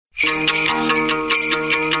Hey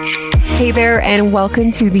there, and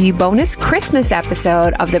welcome to the bonus Christmas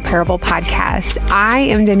episode of the Parable Podcast. I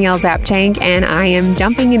am Danielle Zapchank, and I am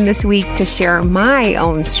jumping in this week to share my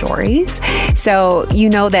own stories. So you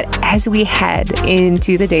know that as we head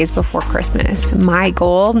into the days before Christmas, my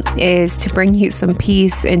goal is to bring you some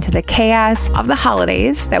peace into the chaos of the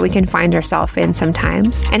holidays that we can find ourselves in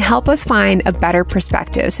sometimes, and help us find a better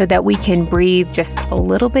perspective so that we can breathe just a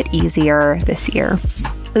little bit easier this year.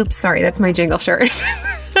 Oops, sorry, that's my jingle shirt.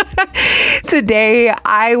 Today,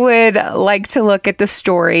 I would like to look at the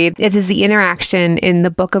story. It is the interaction in the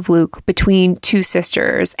book of Luke between two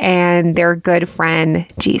sisters and their good friend,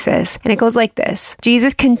 Jesus. And it goes like this.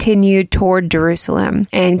 Jesus continued toward Jerusalem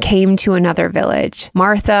and came to another village.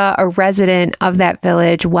 Martha, a resident of that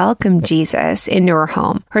village, welcomed Jesus into her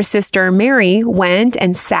home. Her sister Mary went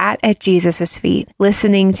and sat at Jesus' feet,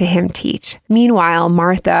 listening to him teach. Meanwhile,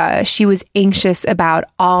 Martha, she was anxious about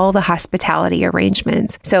all the hospitality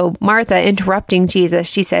arrangements. So Martha, interrupting Jesus,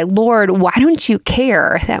 she said, "Lord, why don't you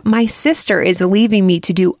care that my sister is leaving me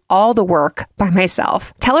to do all the work by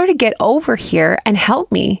myself? Tell her to get over here and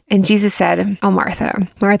help me." And Jesus said, "Oh, Martha,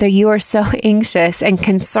 Martha, you are so anxious and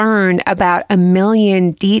concerned about a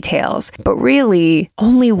million details, but really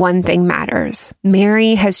only one thing matters.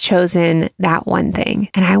 Mary has chosen that one thing,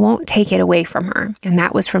 and I won't take it away from her." And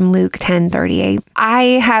that was from Luke 10:38.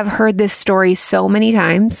 I have heard this story so many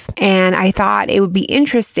times, and I thought it would be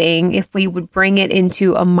interesting if we would bring it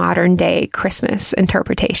into a modern day Christmas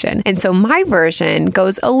interpretation. And so my version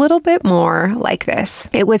goes a little bit more like this.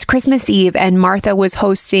 It was Christmas Eve, and Martha was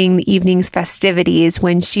hosting the evening's festivities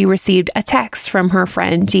when she received a text from her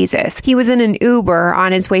friend Jesus. He was in an Uber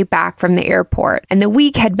on his way back from the airport, and the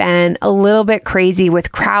week had been a little bit crazy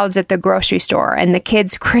with crowds at the grocery store and the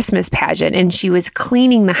kids' Christmas pageant, and she was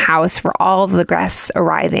cleaning the house for all of the guests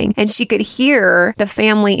arriving. And she could hear the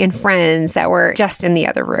family and friends that were just in the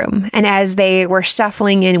other room. And as they were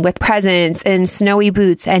shuffling in with presents and snowy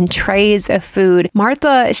boots and trays of food,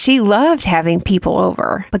 Martha, she loved having people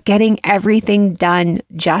over, but getting everything done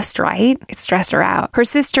just right, it stressed her out. Her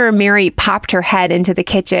sister Mary popped her head into the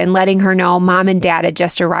kitchen, letting her know Mom and Dad had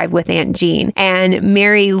just arrived with Aunt Jean. And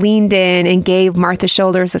Mary leaned in and gave Martha's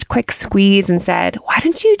shoulders a quick squeeze and said, "Why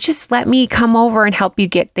don't you just let me come over and help you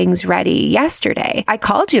get things ready? Yesterday, I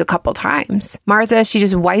called you a couple times." Martha, she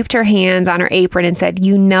just wiped her hands on her apron and said,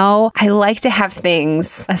 "You know, I like to have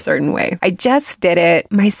things a certain way. I just did it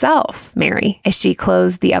myself, Mary," as she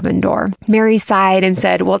closed the oven door. Mary sighed and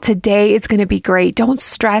said, "Well, today is going to be great. Don't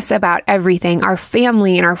stress about everything. Our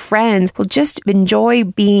family and our friends will just enjoy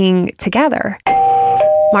being together."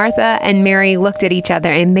 Martha and Mary looked at each other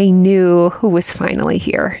and they knew who was finally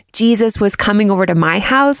here. Jesus was coming over to my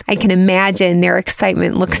house. I can imagine their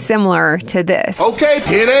excitement looked similar to this. Okay,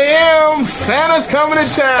 10 a.m. Santa's coming to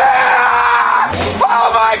town.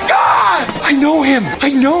 Oh my God! I know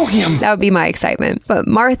him. That would be my excitement. But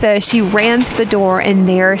Martha, she ran to the door, and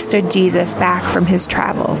there stood Jesus back from his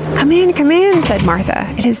travels. Come in, said Martha.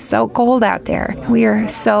 "It is so cold out there. We are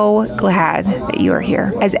so glad that you are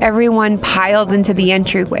here." As everyone piled into the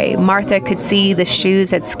entryway, Martha could see the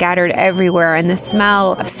shoes had scattered everywhere, and the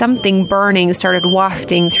smell of something burning started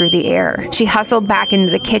wafting through the air. She hustled back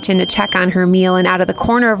into the kitchen to check on her meal, and out of the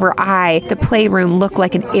corner of her eye, the playroom looked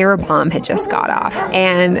like an air bomb had just got off.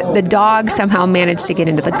 And the dog somehow managed to get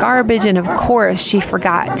into the garbage, and of course, she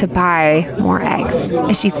forgot to buy more eggs.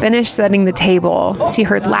 As she finished setting the table, she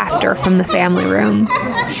heard laughter from the family room.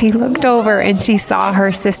 She looked over and she saw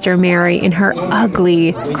her sister Mary in her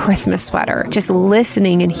ugly Christmas sweater, just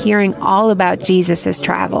listening and hearing all about Jesus'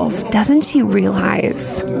 travels. "Doesn't she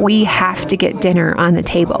realize we have to get dinner on the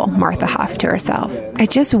table?" Martha huffed to herself. "I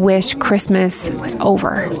just wish Christmas was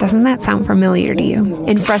over." Doesn't that sound familiar to you?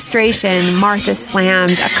 In frustration, Martha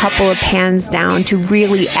slammed a couple of pans down to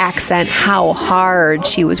really accent how hard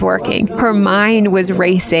she was working. Her mind was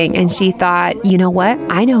racing and she thought, "You know what?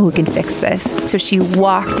 I know who can fix this." So she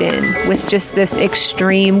walked in with just this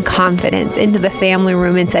extreme confidence into the family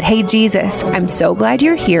room and said, "Hey, Jesus, I'm so glad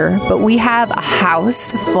you're here, but we have a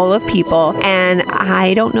house full of people, and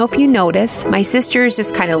I don't know if you notice, my sister is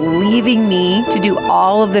just kind of leaving me to do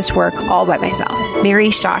all of this work all by myself." Mary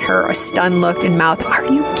shot her a stunned look and mouthed, "Are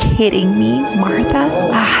you kidding me, Martha?"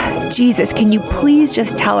 "Jesus, can you please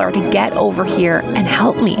just tell her to get over here and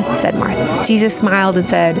help me?" said Martha. Jesus smiled and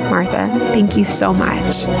said, "Martha, thank you so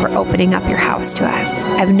much for opening up your house to us.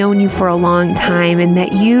 I've known you for a long time, and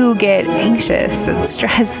that you get anxious and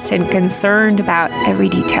stressed and concerned about every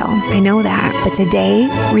detail. I know that. But today,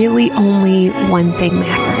 really only one thing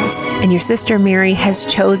matters. And your sister Mary has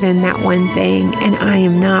chosen that one thing, and I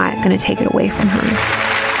am not going to take it away from her."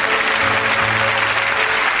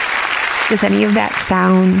 Does any of that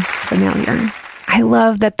sound familiar? I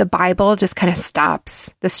love that the Bible just kind of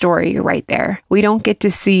stops the story right there. We don't get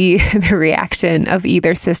to see the reaction of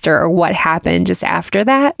either sister or what happened just after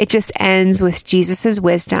that. It just ends with Jesus's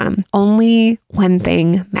wisdom. Only one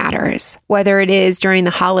thing matters. Whether it is during the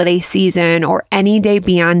holiday season or any day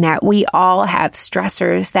beyond that, we all have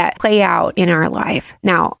stressors that play out in our life.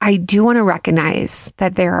 Now, I do want to recognize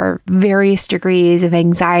that there are various degrees of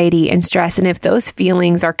anxiety and stress. And if those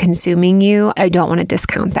feelings are consuming you, I don't want to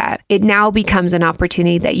discount that. It now becomes an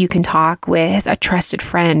opportunity that you can talk with a trusted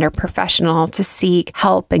friend or professional to seek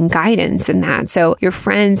help and guidance in that. So your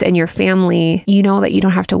friends and your family, you know that you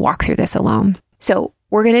don't have to walk through this alone. So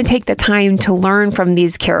we're going to take the time to learn from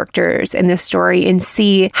these characters in this story and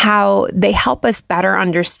see how they help us better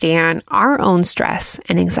understand our own stress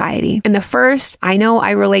and anxiety. And the first, I know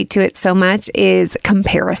I relate to it so much, is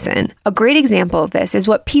comparison. A great example of this is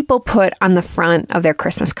what people put on the front of their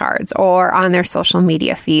Christmas cards or on their social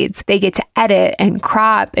media feeds. They get to edit and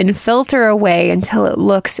crop and filter away until it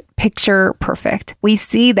looks picture perfect. We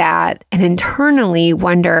see that and internally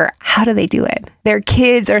wonder, how do they do it? Their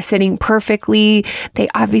kids are sitting perfectly. They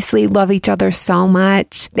obviously love each other so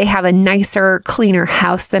much. They have a nicer, cleaner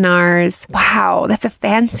house than ours. Wow, that's a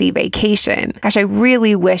fancy vacation. Gosh, I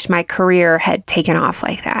really wish my career had taken off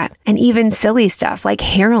like that. And even silly stuff like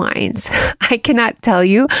hairlines. I cannot tell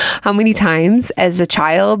you how many times as a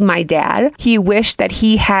child, my dad, he wished that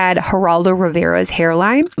he had Geraldo Rivera's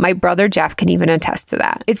hairline. My brother Jeff can even attest to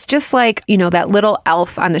that. It's just like, that little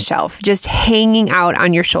elf on the shelf, just hanging out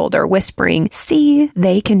on your shoulder, whispering, see,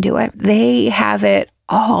 they can do it. They have it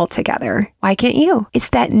all together. Why can't you? It's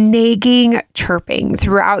that nagging chirping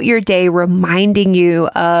throughout your day, reminding you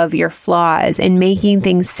of your flaws and making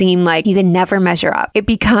things seem like you can never measure up. It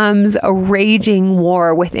becomes a raging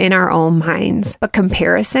war within our own minds. But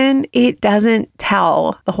comparison, it doesn't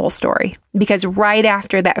tell the whole story. Because right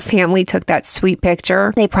after that family took that sweet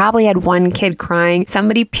picture, they probably had one kid crying,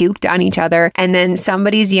 somebody puked on each other, and then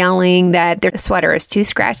somebody's yelling that their sweater is too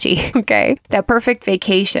scratchy, okay? That perfect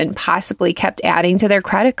vacation possibly kept adding to their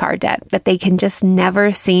credit card debt that they can just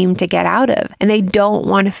never seem to get out of. And they don't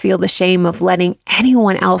want to feel the shame of letting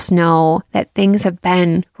anyone else know that things have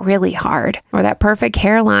been really hard. Or that perfect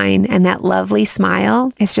hairline and that lovely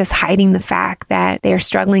smile is just hiding the fact that they're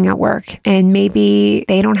struggling at work and maybe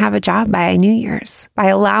they don't have a job by New Year's. By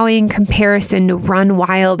allowing comparison to run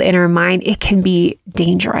wild in our mind, it can be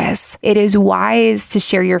dangerous. It is wise to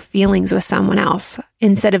share your feelings with someone else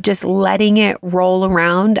instead of just letting it roll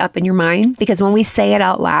around up in your mind. Because when we say it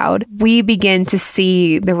out loud, we begin to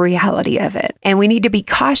see the reality of it. And we need to be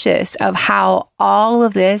cautious of how all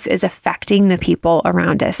of this is affecting the people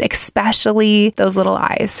around us, especially those little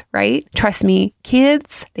eyes, right? Trust me,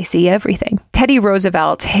 kids, they see everything. Teddy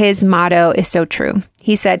Roosevelt, his motto is so true.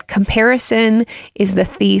 He said, comparison is the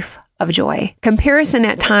thief of joy. Comparison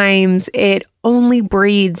at times, it only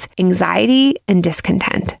breeds anxiety and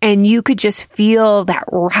discontent. And you could just feel that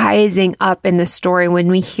rising up in the story when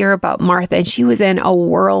we hear about Martha. And she was in a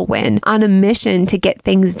whirlwind on a mission to get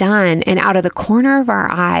things done. And out of the corner of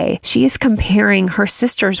our eye, she is comparing her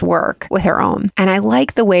sister's work with her own. And I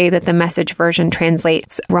like the way that the Message version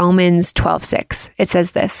translates Romans 12:6. It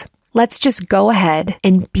says this: let's just go ahead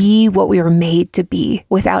and be what we were made to be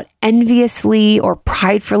without enviously or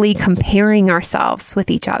pridefully comparing ourselves with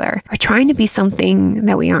each other or trying to be something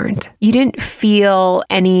that we aren't. You didn't feel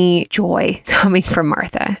any joy coming from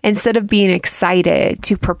Martha. Instead of being excited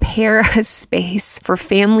to prepare a space for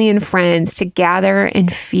family and friends to gather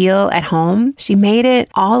and feel at home, she made it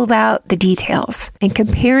all about the details and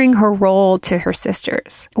comparing her role to her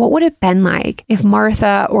sisters. What would it have been like if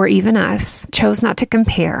Martha, or even us, chose not to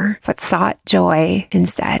compare, but sought joy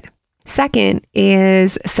instead? Second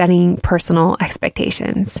is setting personal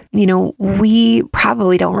expectations. We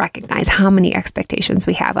probably don't recognize how many expectations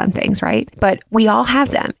we have on things, right? But we all have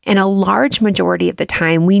them. And a large majority of the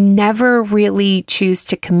time, we never really choose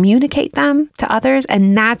to communicate them to others.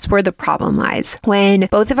 And that's where the problem lies. When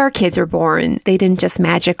both of our kids were born, they didn't just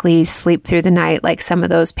magically sleep through the night like some of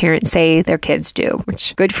those parents say their kids do,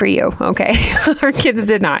 which good for you, okay? Our kids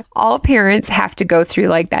did not. All parents have to go through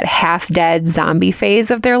like that half-dead zombie phase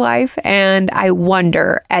of their life. And I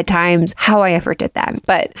wonder at times how I ever did that.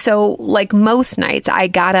 But so like most nights, I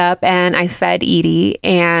got up and I fed Edie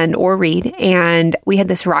or Reed, and we had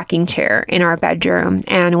this rocking chair in our bedroom.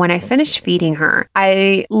 And when I finished feeding her,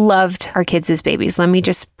 I loved our kids as babies. Let me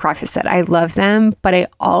just preface that. I love them, but I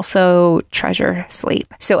also treasure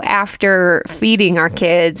sleep. So after feeding our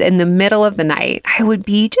kids in the middle of the night, I would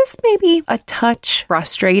be just maybe a touch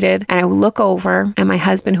frustrated. And I would look over at my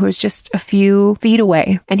husband, who was just a few feet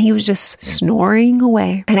away, and he was was just snoring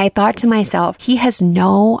away. And I thought to myself, he has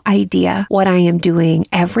no idea what I am doing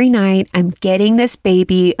every night. I'm getting this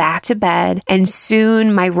baby back to bed, and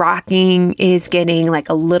soon my rocking is getting like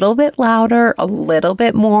a little bit louder, a little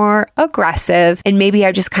bit more aggressive, and maybe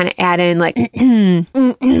I just kind of add in like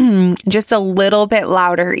just a little bit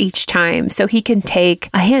louder each time so he can take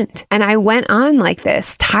a hint. And I went on like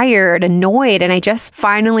this, tired, annoyed, and I just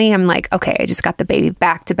finally I'm like, okay, I just got the baby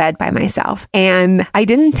back to bed by myself. And I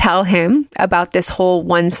didn't tell him about this whole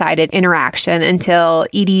one-sided interaction until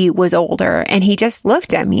Edie was older, and he just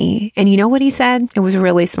looked at me, and you know what he said? It was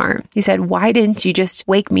really smart. He said, "Why didn't you just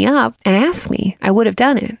wake me up and ask me? I would have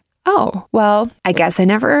done it." Oh, well, I guess I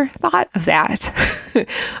never thought of that.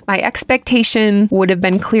 My expectation would have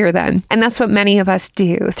been clear then. And that's what many of us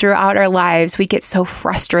do throughout our lives. We get so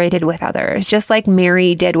frustrated with others, just like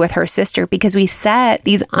Mary did with her sister, because we set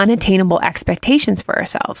these unattainable expectations for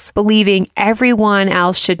ourselves, believing everyone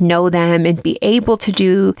else should know them and be able to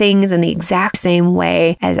do things in the exact same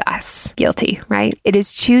way as us. Guilty, right? It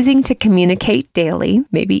is choosing to communicate daily,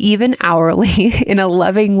 maybe even hourly, in a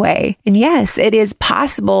loving way. And yes, it is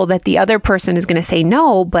possible that the other person is going to say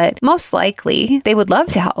no, but most likely they would love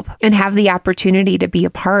to help and have the opportunity to be a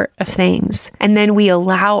part of things. And then we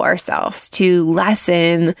allow ourselves to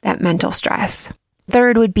lessen that mental stress.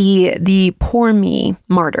 Third would be the poor me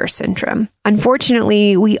martyr syndrome.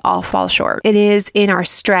 Unfortunately, we all fall short. It is in our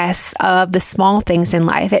stress of the small things in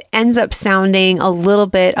life. It ends up sounding a little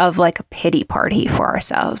bit of like a pity party for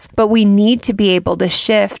ourselves. But we need to be able to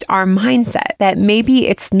shift our mindset that maybe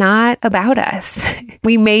it's not about us.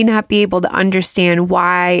 We may not be able to understand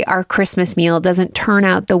why our Christmas meal doesn't turn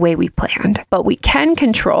out the way we planned, but we can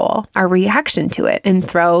control our reaction to it and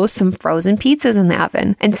throw some frozen pizzas in the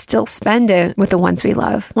oven and still spend it with the ones we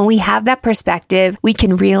love. When we have that perspective, we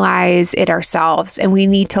can realize it ourselves, and we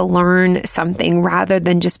need to learn something rather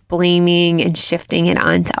than just blaming and shifting it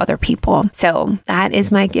onto other people. So that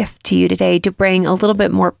is my gift to you today, to bring a little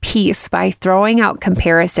bit more peace by throwing out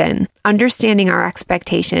comparison, understanding our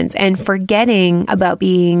expectations, and forgetting about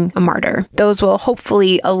being a martyr. Those will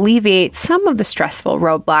hopefully alleviate some of the stressful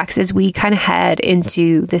roadblocks as we kind of head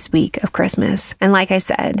into this week of Christmas. And like I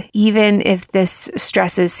said, even if this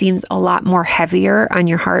stresses seems a lot more heavier on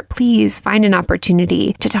your heart, please find an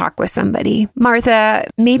opportunity to talk with somebody. Martha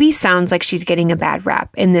maybe sounds like she's getting a bad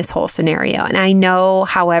rap in this whole scenario. And I know,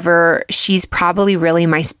 however, she's probably really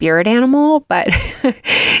my spirit animal, but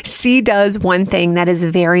she does one thing that is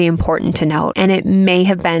very important to note. And it may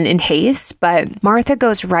have been in haste, but Martha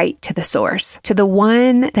goes right to the source, to the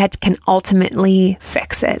one that can ultimately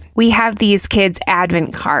fix it. We have these kids'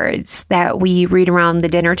 Advent cards that we read around the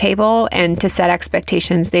dinner table, and to set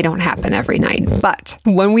expectations, they don't happen every night. But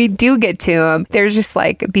when we do get to them, there's just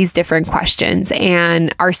like these different questions,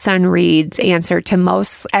 and our son Reed's answer to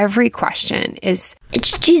most every question is,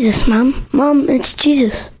 "It's Jesus, Mom. Mom, it's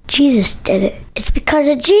Jesus. Jesus did it. It's because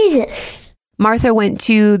of Jesus." Martha went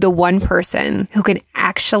to the one person who can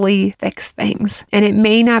actually fix things. And it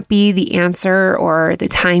may not be the answer or the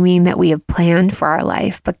timing that we have planned for our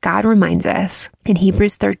life, but God reminds us in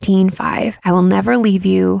Hebrews 13:5, "I will never leave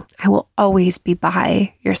you. I will always be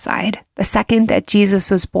by your side." The second that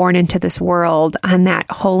Jesus was born into this world on that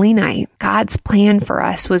holy night, God's plan for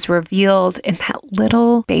us was revealed in that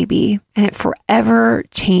little baby, and it forever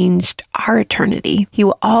changed our eternity. He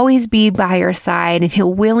will always be by your side, and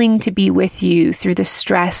He'll willing to be with you through the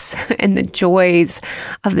stress and the joys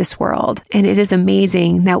of this world. And it is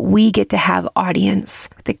amazing that we get to have audience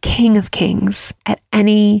with the King of Kings at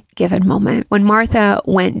any given moment. When Martha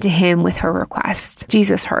went to Him with her request,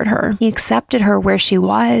 Jesus heard her. He accepted her where she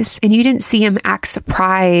was, and you didn't see Him act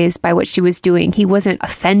surprised by what she was doing. He wasn't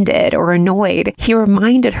offended or annoyed. He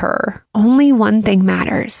reminded her, only one thing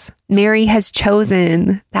matters. Mary has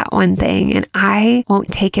chosen that one thing, and I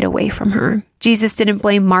won't take it away from her. Jesus didn't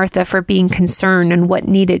blame Martha for being concerned and what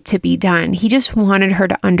needed to be done. He just wanted her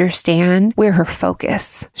to understand where her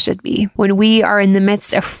focus should be. When we are in the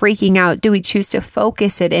midst of freaking out, do we choose to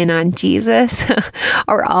focus it in on Jesus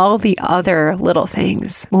or all the other little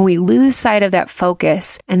things? When we lose sight of that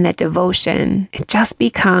focus and that devotion, it just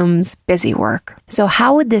becomes busy work. So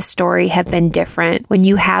how would this story have been different when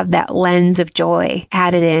you have that lens of joy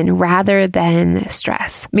added in rather than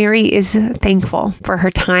stress? Mary is thankful for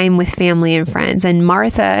her time with family and friends, and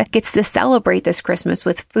Martha gets to celebrate this Christmas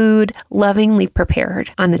with food lovingly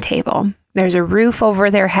prepared on the table. There's a roof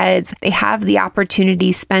over their heads. They have the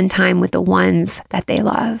opportunity to spend time with the ones that they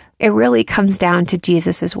love. It really comes down to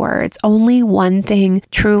Jesus's words. Only one thing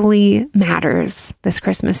truly matters this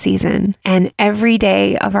Christmas season and every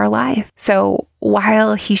day of our life. So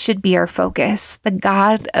while he should be our focus, the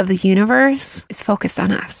God of the universe is focused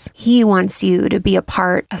on us. He wants you to be a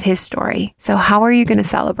part of his story. So how are you going to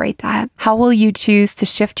celebrate that? How will you choose to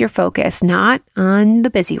shift your focus, not on the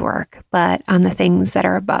busy work, but on the things that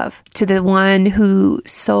are above, to the one who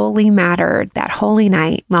solely mattered that holy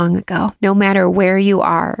night long ago? No matter where you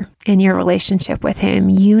are in your relationship with him,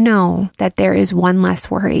 you know that there is one less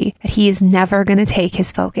worry, that he is never going to take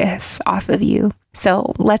his focus off of you.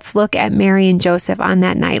 So let's look at Mary and Joseph on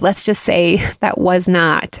that night. Let's just say that was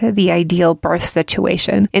not the ideal birth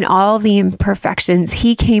situation. In all the imperfections,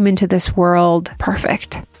 he came into this world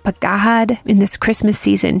perfect. But God, in this Christmas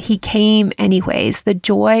season, he came anyways. The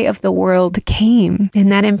joy of the world came in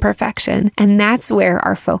that imperfection. And that's where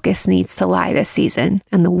our focus needs to lie this season,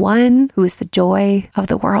 and the one who is the joy of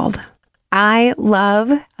the world. I love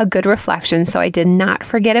a good reflection, so I did not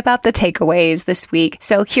forget about the takeaways this week.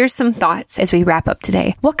 So here's some thoughts as we wrap up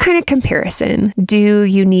today. What kind of comparison do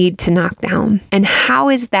you need to knock down? And how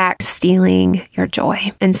is that stealing your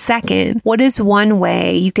joy? And second, what is one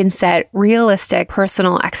way you can set realistic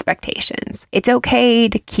personal expectations? It's okay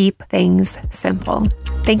to keep things simple.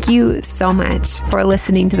 Thank you so much for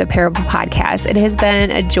listening to the Parable Podcast. It has been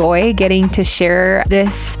a joy getting to share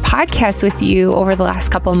this podcast with you over the last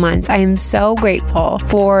couple of months. I am so grateful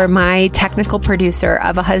for my technical producer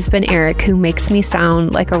of a husband, Eric, who makes me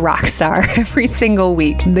sound like a rock star every single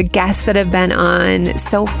week. The guests that have been on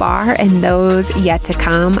so far and those yet to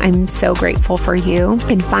come, I'm so grateful for you.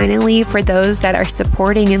 And finally, for those that are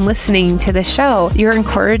supporting and listening to the show, your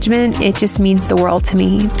encouragement, it just means the world to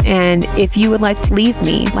me. And if you would like to leave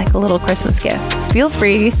me like a little Christmas gift, feel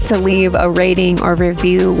free to leave a rating or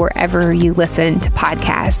review wherever you listen to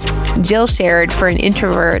podcasts. Jill shared, for an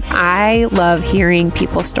introvert, I love hearing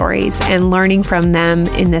people's stories and learning from them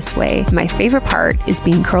in this way. My favorite part is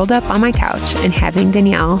being curled up on my couch and having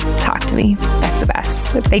Danielle talk to me. That's the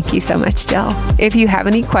best. Thank you so much, Jill. If you have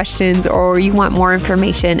any questions or you want more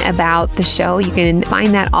information about the show, you can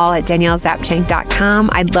find that all at daniellezapchenk.com.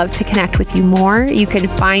 I'd love to connect with you more. You can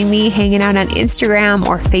find me hanging out on Instagram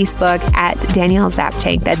or Facebook at Danielle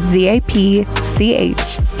Zapchenk. That's ZAPCHENK.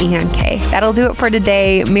 That'll do it for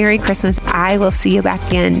today. Merry Christmas. I will see you back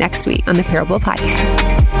again next week on the Parable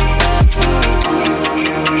Podcast.